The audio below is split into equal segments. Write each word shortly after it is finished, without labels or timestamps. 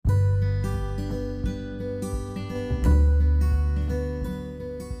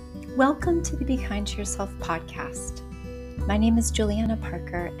Welcome to the Be Kind to Yourself podcast. My name is Juliana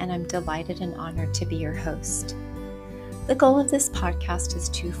Parker, and I'm delighted and honored to be your host. The goal of this podcast is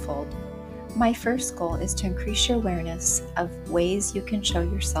twofold. My first goal is to increase your awareness of ways you can show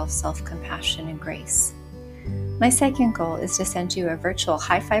yourself self-compassion and grace. My second goal is to send you a virtual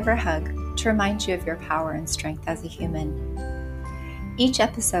high five or hug to remind you of your power and strength as a human. Each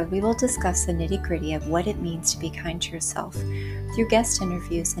episode, we will discuss the nitty-gritty of what it means to be kind to yourself through guest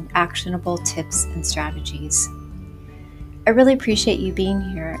interviews and actionable tips and strategies. I really appreciate you being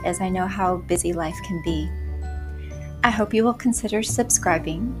here, as I know how busy life can be. I hope you will consider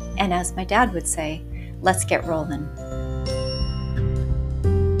subscribing, and as my dad would say, let's get rolling.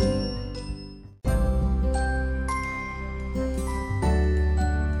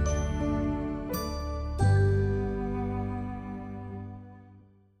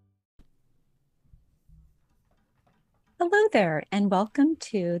 Hello there, and welcome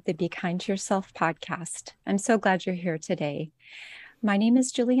to the Be Kind to Yourself podcast. I'm so glad you're here today. My name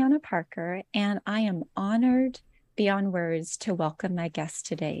is Juliana Parker, and I am honored beyond words to welcome my guest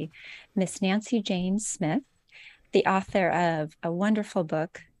today, Miss Nancy Jane Smith, the author of a wonderful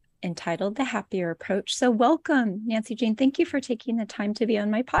book entitled The Happier Approach. So welcome, Nancy Jane. Thank you for taking the time to be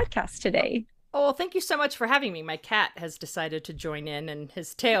on my podcast today. Oh, well, thank you so much for having me. My cat has decided to join in, and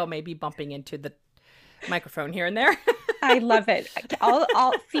his tail may be bumping into the microphone here and there. I love it.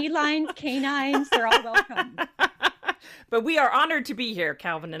 All felines, canines, they're all welcome. But we are honored to be here,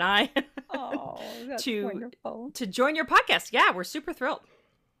 Calvin and I. Oh, that's wonderful. To join your podcast. Yeah, we're super thrilled.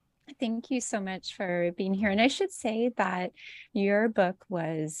 Thank you so much for being here. And I should say that your book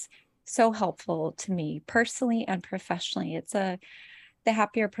was so helpful to me personally and professionally. The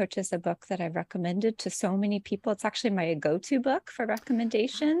Happier Approach is a book that I've recommended to so many people. It's actually my go-to book for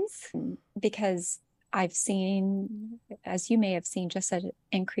recommendations because I've seen, as you may have seen, just an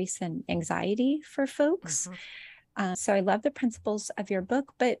increase in anxiety for folks. Mm-hmm. So I love the principles of your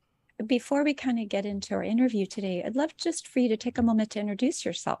book. But before we kind of get into our interview today, I'd love just for you to take a moment to introduce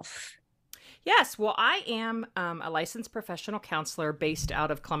yourself. Yes. Well, I am a licensed professional counselor based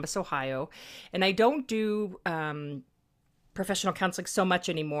out of Columbus, Ohio. And I don't do professional counseling so much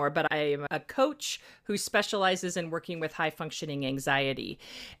anymore, but I am a coach who specializes in working with high functioning anxiety.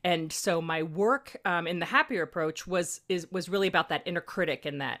 And so my work in the Happier Approach was really about that inner critic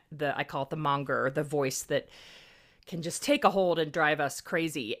and I call it the monger, the voice that can just take a hold and drive us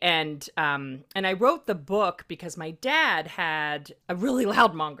crazy. And I wrote the book because my dad had a really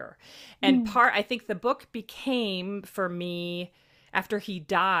loud monger. And I think the book became, for me, after he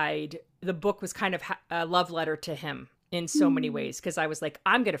died, the book was kind of a love letter to him in so many ways, because I was like,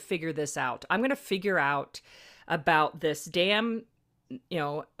 I'm going to figure this out. I'm going to figure out about this damn,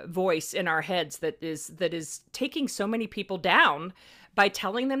 voice in our heads that is taking so many people down by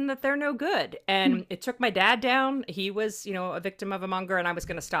telling them that they're no good. And it took my dad down. He was, a victim of a monger, and I was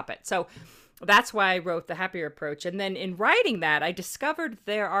going to stop it. So that's why I wrote The Happier Approach. And then in writing that, I discovered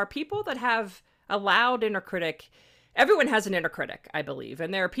there are people that have a loud inner critic. Everyone has an inner critic, I believe.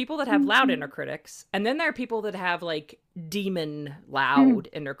 And there are people that have loud inner critics. And then there are people that have like demon loud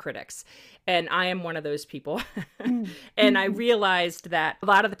inner critics. And I am one of those people. And I realized that a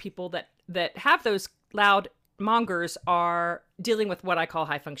lot of the people that have those loud mongers are dealing with what I call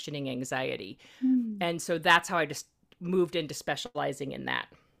high functioning anxiety. And so that's how I just moved into specializing in that.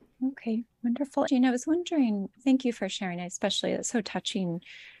 Okay, wonderful. Jane, I was wondering, thank you for sharing, especially it's so touching.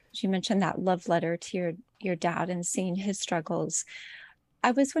 You mentioned that love letter to your dad and seeing his struggles.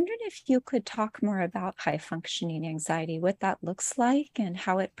 I was wondering if you could talk more about high functioning anxiety, what that looks like and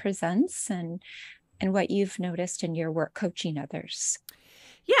how it presents and what you've noticed in your work coaching others.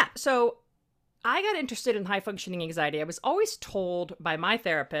 Yeah. So I got interested in high functioning anxiety. I was always told by my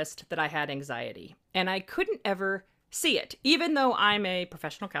therapist that I had anxiety, and I couldn't ever see it. Even though I'm a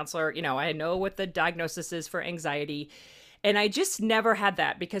professional counselor, I know what the diagnosis is for anxiety. And I just never had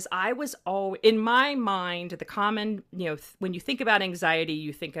that because I was always, in my mind, the common, when you think about anxiety,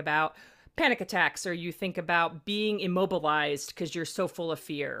 you think about panic attacks, or you think about being immobilized because you're so full of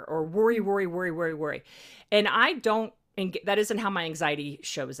fear, or worry. And that isn't how my anxiety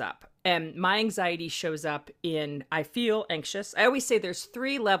shows up. And my anxiety shows up in, I feel anxious. I always say there's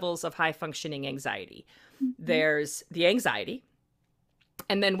 3 levels of high functioning anxiety. There's the anxiety.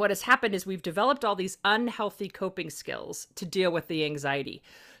 And then what has happened is we've developed all these unhealthy coping skills to deal with the anxiety.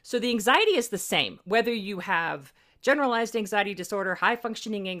 So the anxiety is the same, whether you have generalized anxiety disorder, high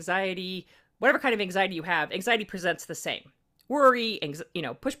functioning anxiety, whatever kind of anxiety you have, anxiety presents the same. Worry,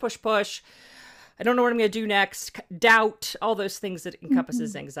 push. I don't know what I'm going to do next. Doubt, all those things that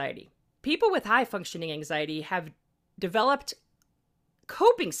encompasses anxiety. People with high functioning anxiety have developed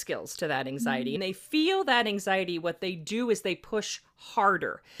coping skills to that anxiety and they feel that anxiety, what they do is they push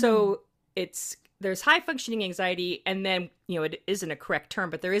harder. So there's high functioning anxiety, and then, it isn't a correct term,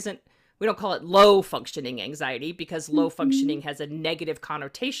 but we don't call it low functioning anxiety because low functioning has a negative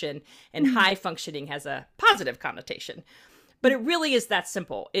connotation and high functioning has a positive connotation. But it really is that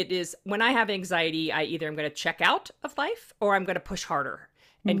simple. It is, when I have anxiety, I either am going to check out of life or I'm going to push harder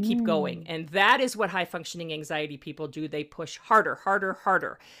and keep going. And that is what high functioning anxiety people do. They push harder, harder,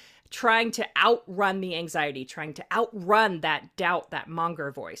 harder, trying to outrun the anxiety, trying to outrun that doubt, that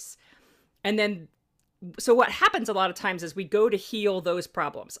monger voice. And then, so what happens a lot of times is we go to heal those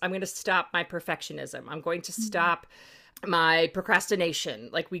problems. I'm going to stop my perfectionism. I'm going to stop my procrastination.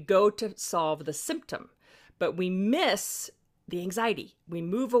 Like, we go to solve the symptom, but we miss the anxiety. We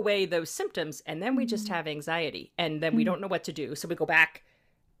move away those symptoms and then we just have anxiety and then we don't know what to do. So we go back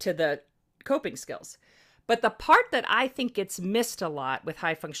to the coping skills. But the part that I think gets missed a lot with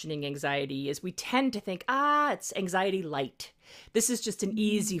high functioning anxiety is we tend to think, it's anxiety light. This is just an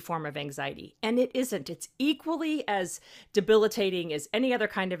easy form of anxiety. And it isn't. It's equally as debilitating as any other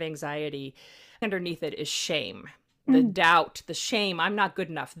kind of anxiety. Underneath it is shame, the doubt, the shame. I'm not good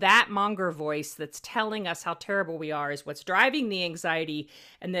enough. That monger voice that's telling us how terrible we are is what's driving the anxiety.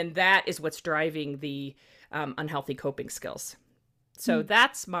 And then that is what's driving the unhealthy coping skills. So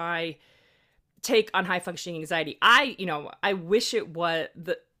that's my take on high functioning anxiety. I wish it was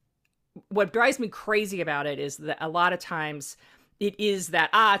what drives me crazy about it is that a lot of times it is that,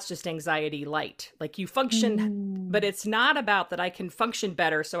 it's just anxiety light. Like, you function, but it's not about that I can function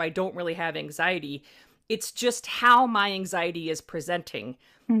better so I don't really have anxiety. It's just how my anxiety is presenting.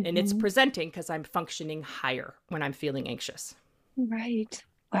 And it's presenting because I'm functioning higher when I'm feeling anxious. Right.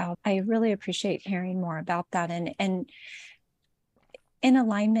 Wow. I really appreciate hearing more about that. And in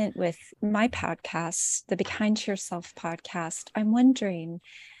alignment with my podcast, the Be Kind to Yourself podcast, I'm wondering,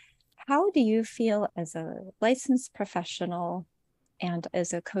 how do you feel as a licensed professional and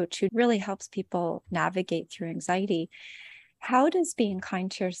as a coach who really helps people navigate through anxiety? How does being kind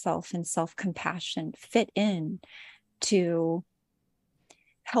to yourself and self-compassion fit in to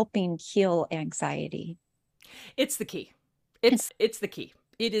helping heal anxiety? It's the key. It's the key.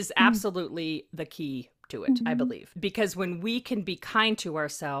 It is absolutely the key to it, I believe. Because when we can be kind to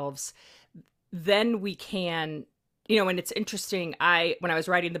ourselves, then we can, and it's interesting. When I was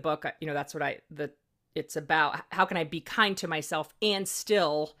writing the book, that's what it's about. How can I be kind to myself and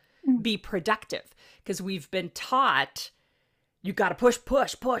still be productive? Because we've been taught, you got to push,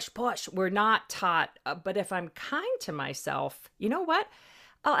 push, push, push. We're not taught, but if I'm kind to myself, you know what?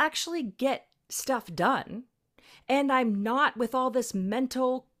 I'll actually get stuff done. And I'm not with all this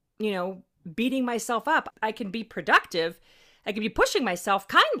mental, beating myself up. I can be productive. I can be pushing myself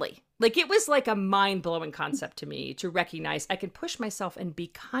kindly. Like, it was like a mind-blowing concept to me to recognize I can push myself and be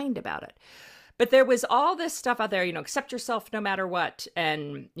kind about it. But there was all this stuff out there, accept yourself no matter what.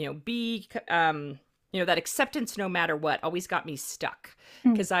 And, be, that acceptance no matter what always got me stuck.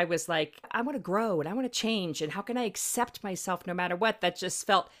 Because I was like, I want to grow and I want to change. And how can I accept myself no matter what? That just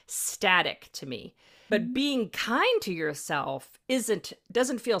felt static to me. But being kind to yourself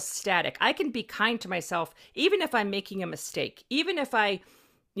doesn't feel static. I can be kind to myself even if I'm making a mistake. Even if I,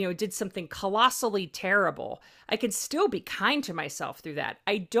 did something colossally terrible, I can still be kind to myself through that.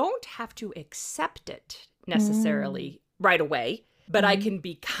 I don't have to accept it necessarily right away, but I can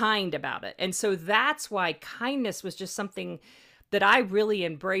be kind about it. And so that's why kindness was just something that I really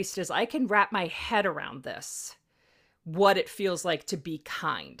embraced, is I can wrap my head around this, what it feels like to be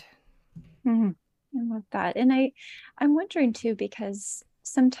kind. I love that. And I'm wondering too, because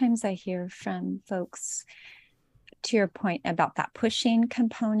sometimes I hear from folks, to your point about that pushing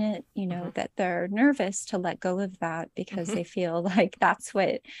component, that they're nervous to let go of that because they feel like that's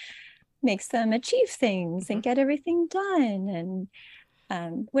what makes them achieve things and get everything done.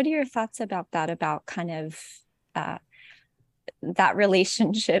 And what are your thoughts about that, about kind of that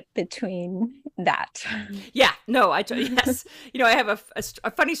relationship between that? Yeah, no, yes. I have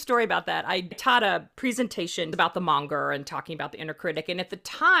a funny story about that. I taught a presentation about the monger and talking about the inner critic. And at the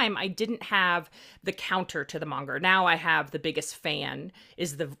time, I didn't have the counter to the monger. Now I have the biggest fan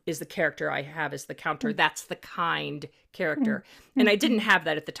is the character I have as the counter. That's the kind character. And I didn't have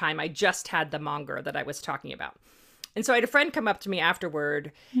that at the time. I just had the monger that I was talking about. And so I had a friend come up to me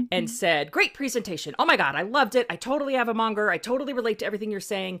afterward and said, great presentation. Oh my God, I loved it. I totally have a monger. I totally relate to everything you're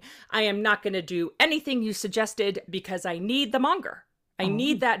saying. I am not going to do anything you suggested because I need the monger. I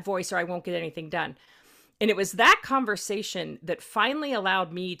need that voice or I won't get anything done. And it was that conversation that finally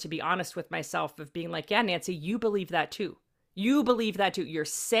allowed me to be honest with myself, of being like, yeah, Nancy, you believe that too. You believe that too. You're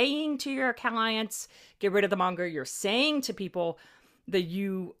saying to your clients, get rid of the monger. You're saying to people that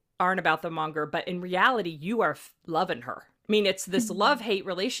you aren't about the monger, but in reality, you are loving her. I mean, it's this love-hate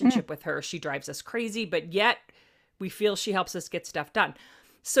relationship with her. She drives us crazy, but yet we feel she helps us get stuff done.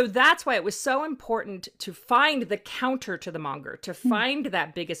 So that's why it was so important to find the counter to the monger, to find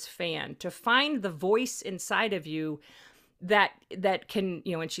that biggest fan, to find the voice inside of you that can,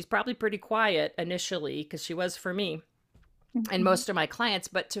 and she's probably pretty quiet initially, because she was for me and most of my clients,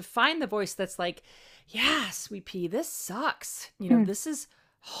 but to find the voice that's like, yeah, sweet pea, this sucks. This is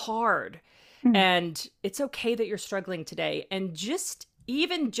hard. And it's okay that you're struggling today. And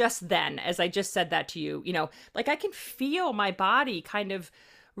even just then, as I just said that to you, like I can feel my body kind of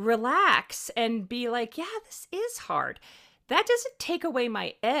relax and be like, yeah, this is hard. That doesn't take away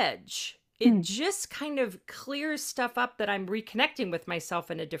my edge. It just kind of clears stuff up that I'm reconnecting with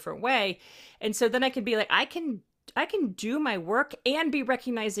myself in a different way. And so then I can be like, I can do my work and be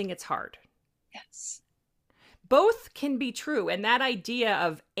recognizing it's hard. Yes. Both can be true. And that idea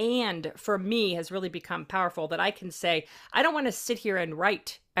of "and" for me has really become powerful, that I can say, I don't want to sit here and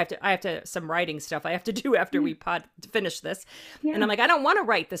write. I have to some writing stuff I have to do after we finish this. Yeah. And I'm like, I don't want to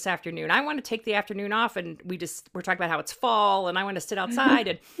write this afternoon. I want to take the afternoon off, and we're talking about how it's fall and I want to sit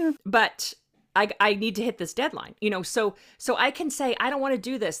outside but I need to hit this deadline, so I can say, I don't want to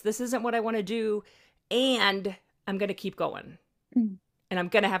do this. This isn't what I want to do. And I'm going to keep going. And I'm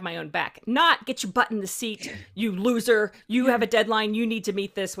going to have my own back. Not get your butt in the seat, you loser. You have a deadline. You need to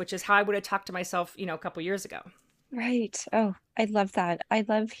meet this, which is how I would have talked to myself, a couple years ago. Right. Oh, I love that. I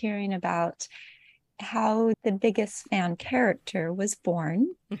love hearing about how the biggest fan character was born,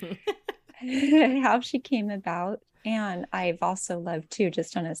 how she came about. And I've also loved too,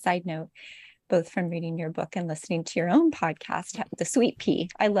 just on a side note, both from reading your book and listening to your own podcast, The Sweet Pea.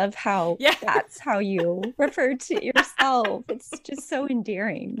 I love how that's how you refer to yourself. It's just so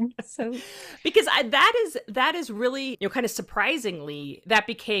endearing. So, because that is really, kind of surprisingly,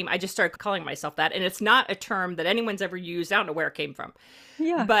 I just started calling myself that. And it's not a term that anyone's ever used. I don't know where it came from.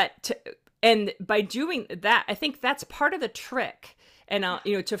 Yeah. And by doing that, I think that's part of the trick. And,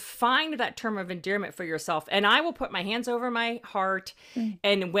 to find that term of endearment for yourself. And I will put my hands over my heart.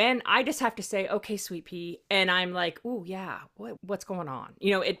 And when I just have to say, okay, sweet pea. And I'm like, oh, yeah, what's going on?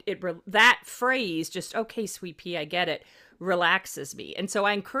 That phrase, just, okay, sweet pea, I get it, relaxes me. And so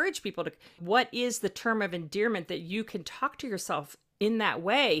I encourage people what is the term of endearment that you can talk to yourself in that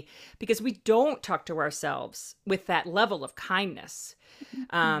way? Because we don't talk to ourselves with that level of kindness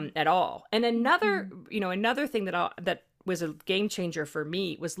at all. And another thing that was a game changer for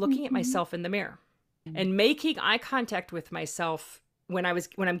me was looking at myself in the mirror and making eye contact with myself when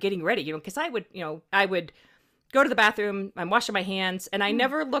I'm getting ready, because I would go to the bathroom, I'm washing my hands, and I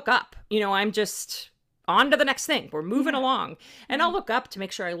never look up, I'm just on to the next thing. We're moving along, and I'll look up to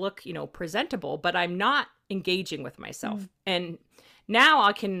make sure I look, presentable, but I'm not engaging with myself. And now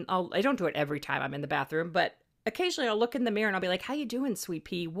I don't do it every time I'm in the bathroom, but occasionally I'll look in the mirror and I'll be like, how you doing, sweet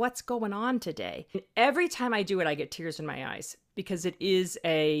pea? What's going on today? And every time I do it, I get tears in my eyes, because it is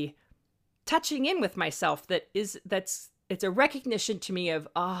a touching in with myself it's a recognition to me of,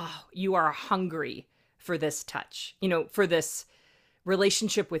 you are hungry for this touch, for this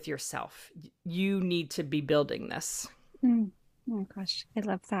relationship with yourself. You need to be building this. Oh my gosh, I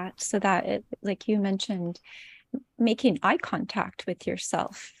love that. So that like you mentioned, making eye contact with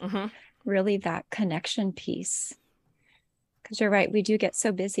yourself. Really that connection piece. Because you're right, we do get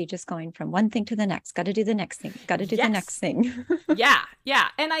so busy just going from one thing to the next. Got to do the next thing. Got to do the next thing. Yeah.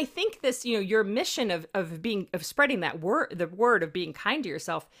 And I think this, your mission of spreading that the word of being kind to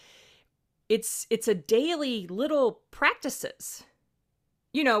yourself, it's a daily little practices.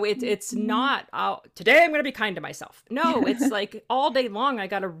 It's not, today I'm going to be kind to myself. No, it's like all day long, I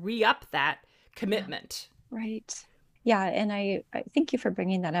got to re-up that commitment. Right. Yeah. And I thank you for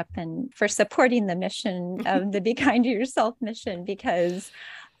bringing that up and for supporting the mission of the Be Kind to Yourself mission, because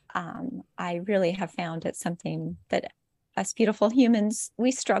I really have found it something that us beautiful humans,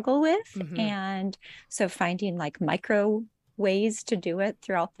 we struggle with. And so finding like micro ways to do it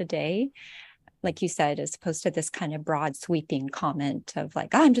throughout the day, like you said, as opposed to this kind of broad sweeping comment of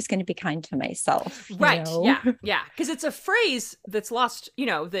like, I'm just going to be kind to myself. Right. Yeah. Because it's a phrase that's lost,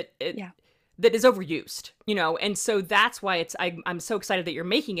 that is overused, and so that's why I'm so excited that you're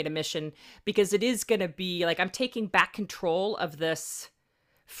making it a mission, because it is going to be like, I'm taking back control of this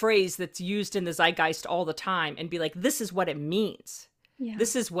phrase that's used in the zeitgeist all the time and be like, this is what it means. Yeah.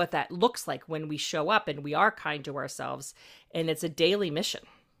 This is what that looks like when we show up and we are kind to ourselves, and it's a daily mission.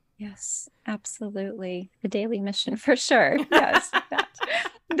 Yes, absolutely. A daily mission for sure. Yes,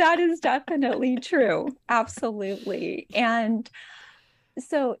 that is definitely true. Absolutely. And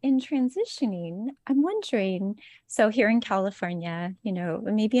So in transitioning, I'm wondering, so here in California,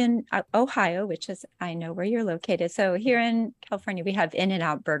 maybe in Ohio, which is, I know where you're located. So here in California, we have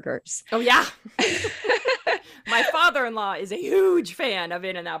In-N-Out burgers. Oh, yeah. My father-in-law is a huge fan of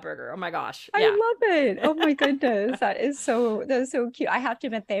In-N-Out Burger. Oh my gosh. I Yeah. love it. Oh my goodness. That's so cute. I have to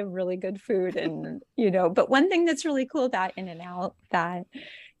admit they have really good food and, but one thing that's really cool about In-N-Out that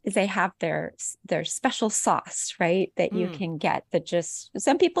is they have their special sauce, right? That you can get that just,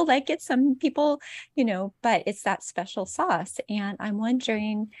 some people like it, some people, but it's that special sauce. And I'm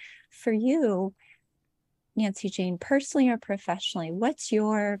wondering for you, Nancy Jane, personally or professionally, what's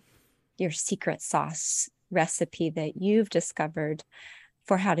your secret sauce recipe that you've discovered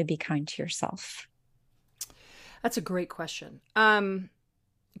for how to be kind to yourself? That's a great question.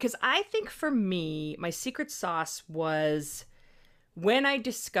 Because I think for me, my secret sauce was when I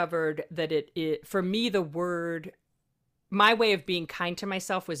discovered that for me, my way of being kind to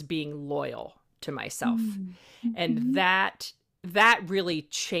myself was being loyal to myself. Mm-hmm. And that really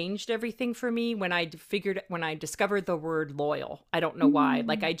changed everything for me when I discovered the word loyal. I don't know why.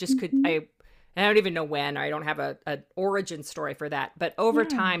 Like I just could, I don't even know when, or I don't have an origin story for that. But over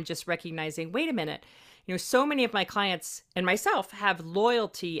time, just recognizing, wait a minute, so many of my clients and myself have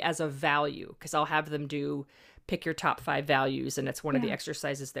loyalty as a value, because I'll have them pick your top 5 values. And it's one of the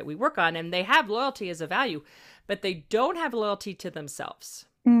exercises that we work on. And they have loyalty as a value, but they don't have loyalty to themselves.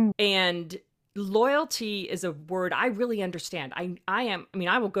 And loyalty is a word I really understand.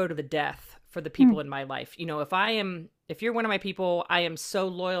 I will go to the death for the people in my life. If you're one of my people, I am so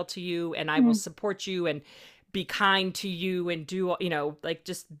loyal to you, and I will support you and be kind to you and do,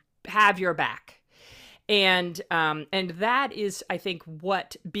 just have your back. And that is, I think,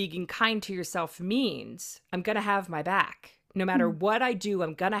 what being kind to yourself means. I'm going to have my back. No matter what I do,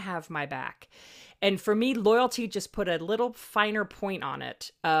 I'm going to have my back. And for me, loyalty just put a little finer point on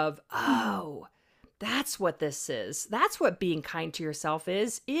it of, oh, that's what this is. That's what being kind to yourself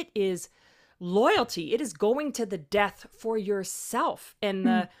is. It is loyalty. It is going to the death for yourself,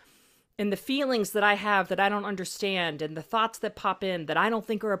 and the feelings that I have that I don't understand, and the thoughts that pop in that I don't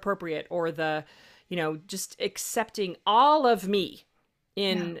think are appropriate, or the, just accepting all of me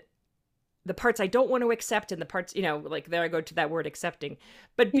in the parts I don't want to accept, and the parts, like there I go to that word accepting,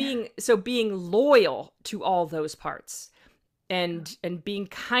 but being loyal to all those parts and being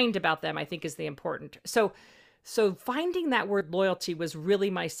kind about them, I think is the important. So finding that word loyalty was really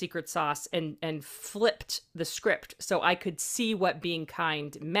my secret sauce, and flipped the script so I could see what being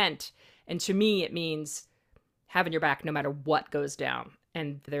kind meant. And to me, it means having your back no matter what goes down.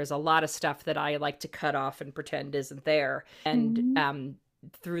 And there's a lot of stuff that I like to cut off and pretend isn't there. And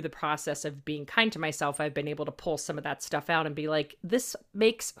through the process of being kind to myself, I've been able to pull some of that stuff out and be like, this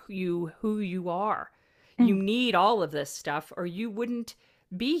makes you who you are. You need all of this stuff or you wouldn't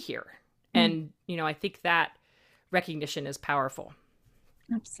be here. And, I think that recognition is powerful.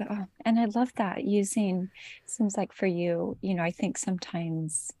 Absolutely. And I love that seems like for you, I think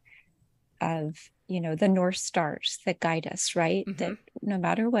sometimes of, the North Stars that guide us, right? That no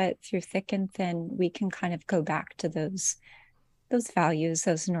matter what, through thick and thin, we can kind of go back to those values,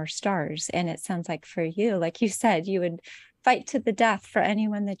 those North Stars. And it sounds like for you, like you said, you would fight to the death for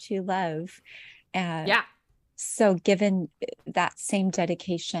anyone that you love. So given that same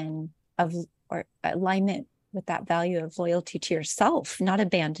dedication or alignment with that value of loyalty to yourself, not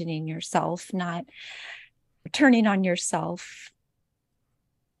abandoning yourself, not turning on yourself,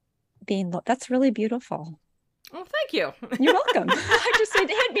 that's really beautiful. Oh, thank you. You're welcome. It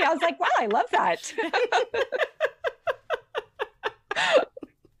hit me. I was like, wow, I love that.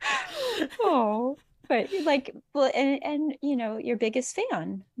 Oh, but and your biggest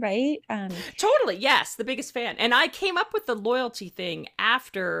fan, right? Totally. Yes. The biggest fan. And I came up with the loyalty thing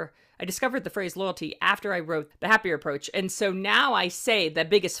after I discovered the phrase loyalty after I wrote The Happier Approach. And so now I say the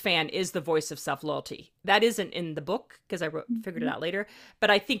biggest fan is the voice of self-loyalty. That isn't in the book because I figured it out later, but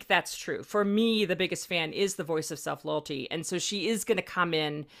I think that's true. For me, the biggest fan is the voice of self-loyalty. And so she is going to come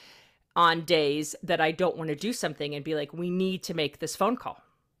in on days that I don't want to do something and be like, we need to make this phone call.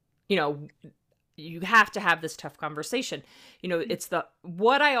 You have to have this tough conversation. It's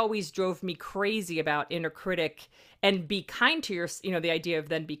what I always drove me crazy about inner critic and be kind to the idea of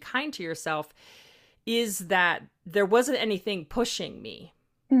then be kind to yourself is that there wasn't anything pushing me.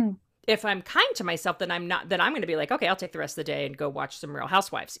 If I'm kind to myself, then I'm going to be like, okay, I'll take the rest of the day and go watch some Real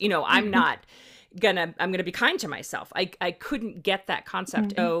Housewives. I'm going to be kind to myself. I couldn't get that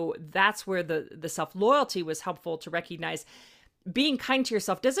concept. Oh, that's where the self-loyalty was helpful to recognize. Being kind to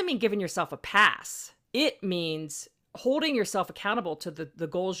yourself doesn't mean giving yourself a pass. It means holding yourself accountable to the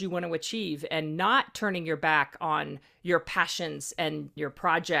goals you want to achieve and not turning your back on your passions and your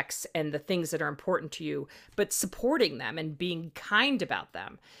projects and the things that are important to you, but supporting them and being kind about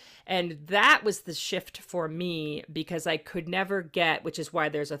them. And that was the shift for me, because I could never get, which is why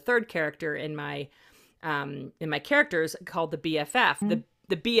there's a third character in my characters called the BFF.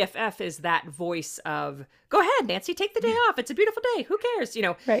 The BFF is that voice of, go ahead, Nancy, take the day off. It's a beautiful day. Who cares?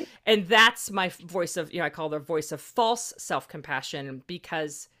 Right. And that's my voice of, I call the voice of false self-compassion,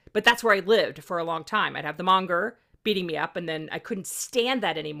 but that's where I lived for a long time. I'd have the monger beating me up, and then I couldn't stand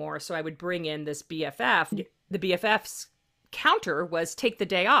that anymore. So I would bring in this BFF. The BFF's counter was take the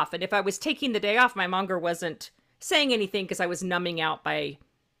day off. And if I was taking the day off, my monger wasn't saying anything because I was numbing out by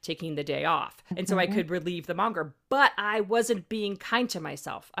taking the day off. And so I could relieve the monger, but I wasn't being kind to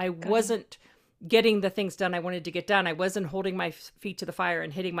myself. I wasn't getting the things done I wanted to get done. I wasn't holding my feet to the fire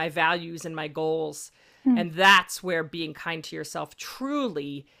and hitting my values and my goals. And that's where being kind to yourself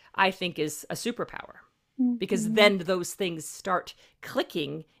truly, I think, is a superpower. Because then those things start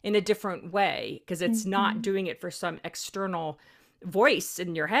clicking in a different way, because it's not doing it for some external voice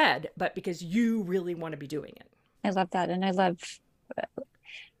in your head, but because you really want to be doing it. I love that. And I love,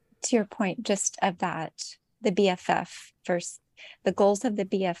 to your point, just of that, the BFF versus the goals of the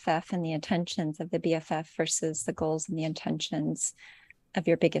BFF and the intentions of the BFF versus the goals and the intentions of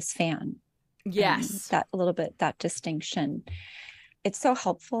your biggest fan. Yes. That a little bit, that distinction. It's so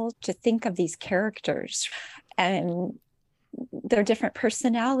helpful to think of these characters and their different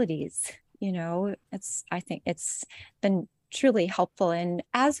personalities. I think it's been truly helpful. And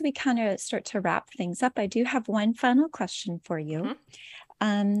as we kind of start to wrap things up, I do have one final question for you.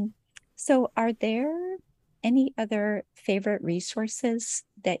 So are there any other favorite resources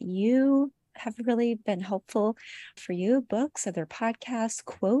that you have really been helpful for you? Books, other podcasts,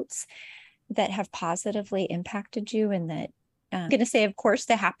 quotes that have positively impacted you, and that I'm going to say, of course,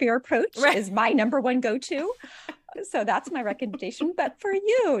 The Happier Approach is my number one go-to. So that's my recommendation. But for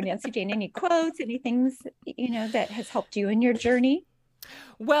you, Nancy Jane, any quotes, any things, that has helped you in your journey?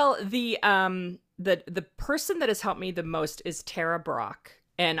 Well, the person that has helped me the most is Tara Brach.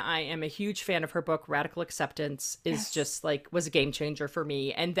 And I am a huge fan of her book. Radical Acceptance is just was a game changer for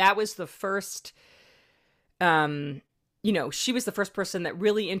me. And that was the first, she was the first person that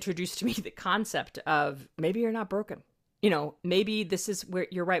really introduced to me the concept of maybe you're not broken. Maybe this is where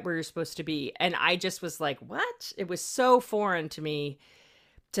you're right where you're supposed to be. And I just was like, what? It was so foreign to me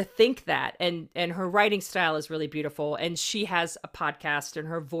to think that. And her writing style is really beautiful. And she has a podcast, and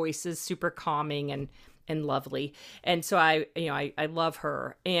her voice is super calming and lovely. And so I love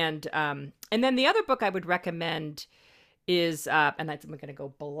her. And then the other book I would recommend is, and I'm going to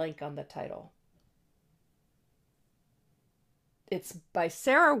go blank on the title. It's by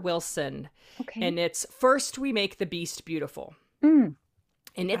Sarah Wilson, and it's First We Make the Beast Beautiful. And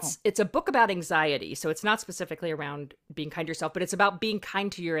it's a book about anxiety. So it's not specifically around being kind to yourself, but it's about being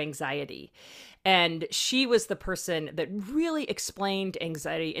kind to your anxiety. And she was the person that really explained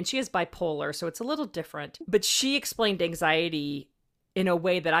anxiety, and she is bipolar, so it's a little different, but she explained anxiety in a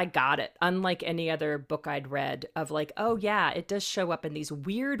way that I got it, unlike any other book I'd read, of oh yeah, it does show up in these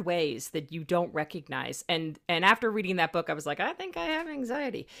weird ways that you don't recognize. And after reading that book, I was like, I think I have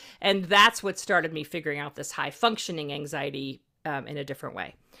anxiety. And that's what started me figuring out this high functioning anxiety in a different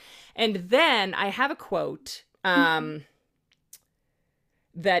way. And then I have a quote that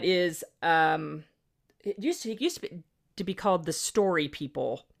is, it used to be called The Story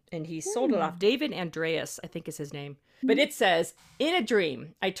People, and he sold it off. David Andreas, I think is his name. But it says, in a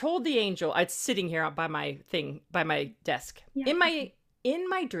dream, I told the angel, it's sitting here by my desk. Yeah. In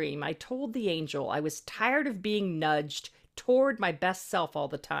my dream, I told the angel I was tired of being nudged toward my best self all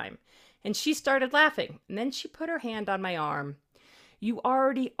the time. And she started laughing. And then she put her hand on my arm. You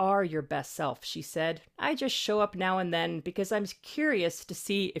already are your best self, she said. I just show up now and then because I'm curious to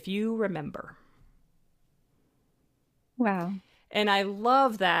see if you remember. Wow. And I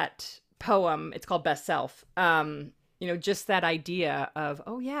love that poem. It's called Best Self. Just that idea of,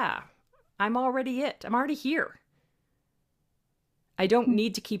 oh yeah, I'm already it. I'm already here. I don't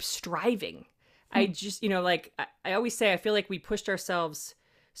need to keep striving. I just, I always say, I feel like we pushed ourselves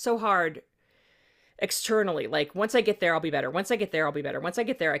so hard externally. Once I get there, I'll be better. Once I get there, I'll be better. Once I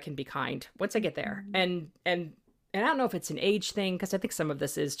get there, I can be kind. Once I get there. And I don't know if it's an age thing, because I think some of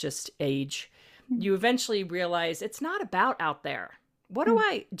this is just age. You eventually realize it's not about out there. What do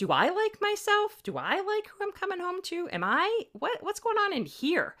I like myself? Do I like who I'm coming home to? What's going on in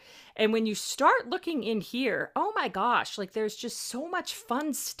here? And when you start looking in here, oh my gosh, there's just so much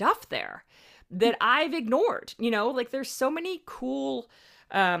fun stuff there that I've ignored, there's so many cool,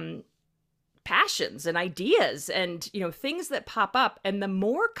 passions and ideas and, things that pop up. And the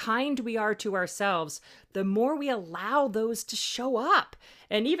more kind we are to ourselves, the more we allow those to show up.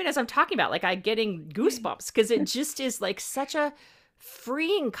 And even as I'm talking about, like, I'm getting goosebumps because it just is like such a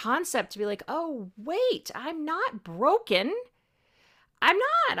freeing concept to be like, oh, wait, I'm not broken. I'm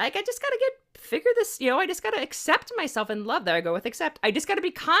not. Like, I just got to figure this, I just got to accept myself and love. There I go with accept. I just got to be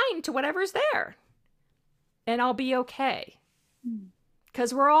kind to whatever's there. And I'll be okay.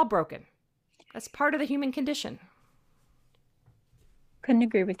 Because we're all broken. That's part of the human condition. Couldn't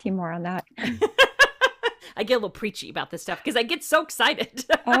agree with you more on that. I get a little preachy about this stuff because I get so excited.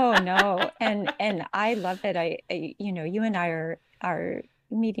 Oh no. And I love it. You and I are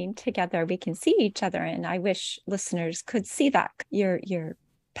meeting together. We can see each other. And I wish listeners could see that your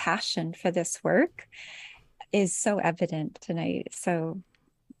passion for this work is so evident tonight. So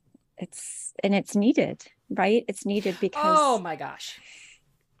it's needed, right? It's needed because, oh my gosh,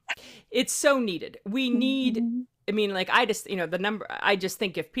 it's so needed. We need, I mean, like, I just, I just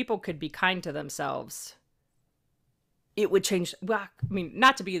think if people could be kind to themselves, it would change. Well, I mean,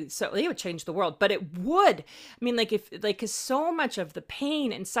 not to be so, it would change the world, but it would. I mean, like, cause so much of the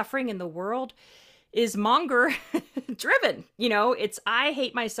pain and suffering in the world is monger driven. It's, I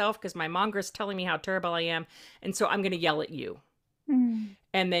hate myself because my monger is telling me how terrible I am. And so I'm going to yell at you.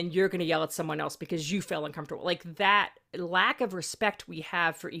 And then you're going to yell at someone else because you feel uncomfortable. Like, that lack of respect we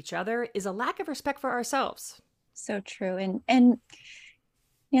have for each other is a lack of respect for ourselves. So true. And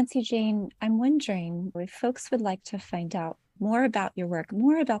Nancy Jane, I'm wondering if folks would like to find out more about your work,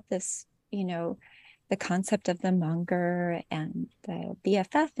 more about this, the concept of the monger and the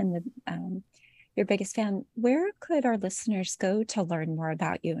BFF and the your biggest fan. Where could our listeners go to learn more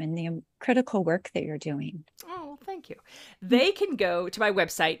about you and the critical work that you're doing? Oh, well, thank you. They can go to my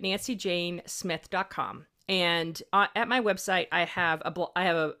website, nancyjanesmith.com. And at my website,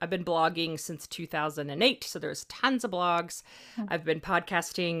 I've been blogging since 2008. So there's tons of blogs. I've been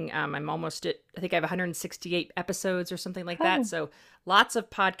podcasting. I'm almost at, I think I have 168 episodes or something like that. So lots of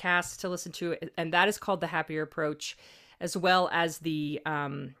podcasts to listen to. And that is called The Happier Approach, as well as the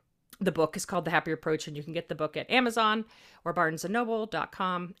book is called The Happier Approach. And you can get the book at Amazon or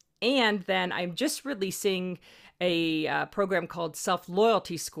barnesandnoble.com. And then I'm just releasing a program called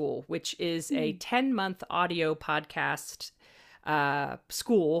Self-Loyalty School, which is a 10-month audio podcast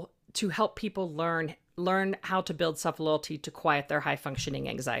school to help people learn how to build self-loyalty to quiet their high-functioning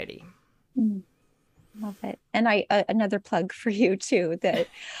anxiety. Love it. And I another plug for you too, that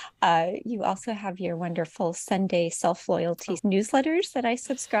you also have your wonderful Sunday self-loyalty newsletters that I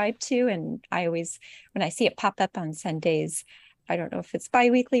subscribe to. And I always, when I see it pop up on Sundays, I don't know if it's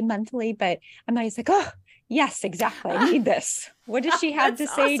biweekly, monthly, but I'm always like, oh, yes, exactly. I need this. What does she have to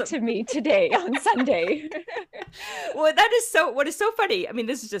say to me today on Sunday? Well, what is so funny. I mean,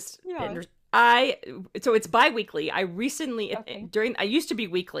 this is just, so it's bi-weekly. I recently, I used to be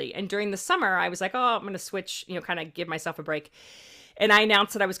weekly, and during the summer I was like, oh, I'm going to switch, kind of give myself a break. And I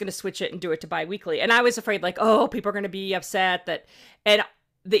announced that I was going to switch it and do it to bi-weekly. And I was afraid, like, oh, people are going to be upset and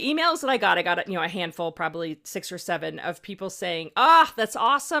the emails that I got, a handful, probably 6 or 7 of people saying, that's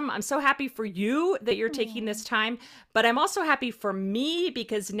awesome. I'm so happy for you that you're taking this time, but I'm also happy for me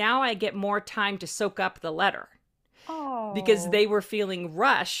because now I get more time to soak up the letter. Because they were feeling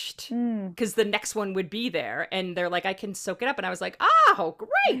rushed because the next one would be there, and they're like, I can soak it up. And I was like, oh,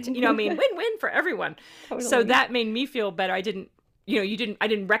 great. Win-win for everyone. Totally. So that made me feel better. I didn't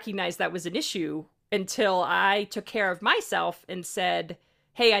recognize that was an issue until I took care of myself and said,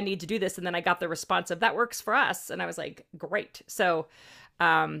 hey, I need to do this. And then I got the response of that works for us. And I was like, great. So,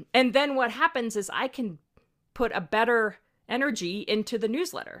 and then what happens is I can put a better energy into the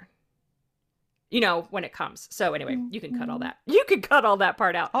newsletter, when it comes. So anyway, you can cut all that. You can cut all that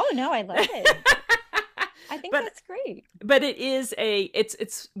part out. Oh no, I love it. I think that's great. But it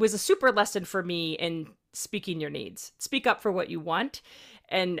was a super lesson for me in speaking your needs. Speak up for what you want.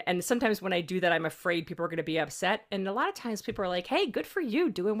 And sometimes when I do that, I'm afraid people are going to be upset. And a lot of times people are like, hey, good for you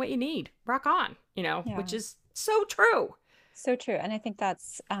doing what you need. Rock on, which is so true. So true. And I think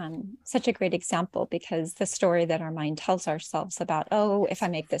that's such a great example, because the story that our mind tells ourselves about, oh, if I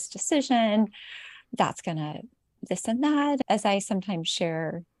make this decision, that's going to this and that. As I sometimes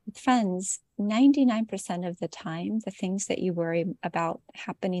share with friends, 99% of the time, the things that you worry about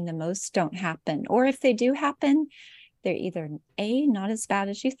happening the most don't happen. Or if they do happen, they're either A, not as bad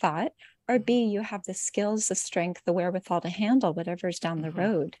as you thought, or B, you have the skills, the strength, the wherewithal to handle whatever's down the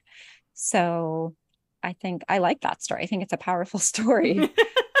road. So I think I like that story. I think it's a powerful story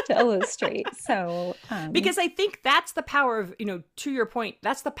to illustrate. So, because I think that's the power of, to your point,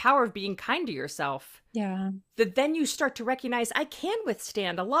 that's the power of being kind to yourself. yeah. That then you start to recognize I can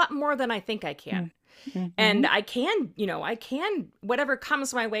withstand a lot more than I think I can. Mm-hmm. And I can, whatever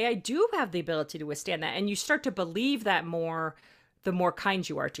comes my way, I do have the ability to withstand that. And you start to believe that more, the more kind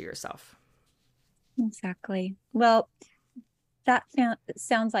you are to yourself. Exactly. Well, that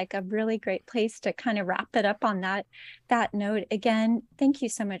sounds like a really great place to kind of wrap it up on that note. Again, thank you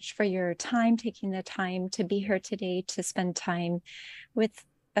so much for your time, taking the time to be here today, to spend time with,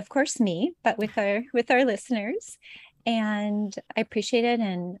 of course, me, but with our listeners. And I appreciate it.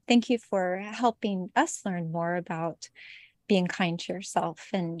 And thank you for helping us learn more about being kind to yourself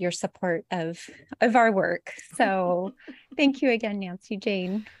and your support of our work. So thank you again, Nancy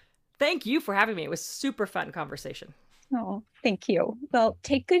Jane. Thank you for having me. It was super fun conversation. Oh, thank you. Well,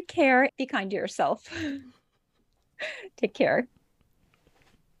 take good care. Be kind to yourself. Take care.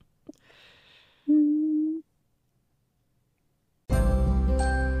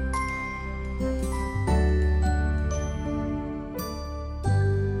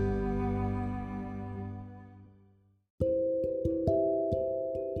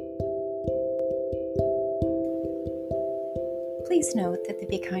 Please note that the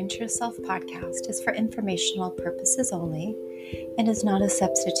Be Kind to Yourself podcast is for informational purposes only and is not a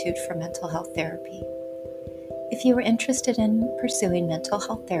substitute for mental health therapy. If you are interested in pursuing mental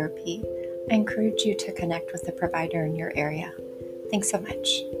health therapy, I encourage you to connect with a provider in your area. Thanks so much.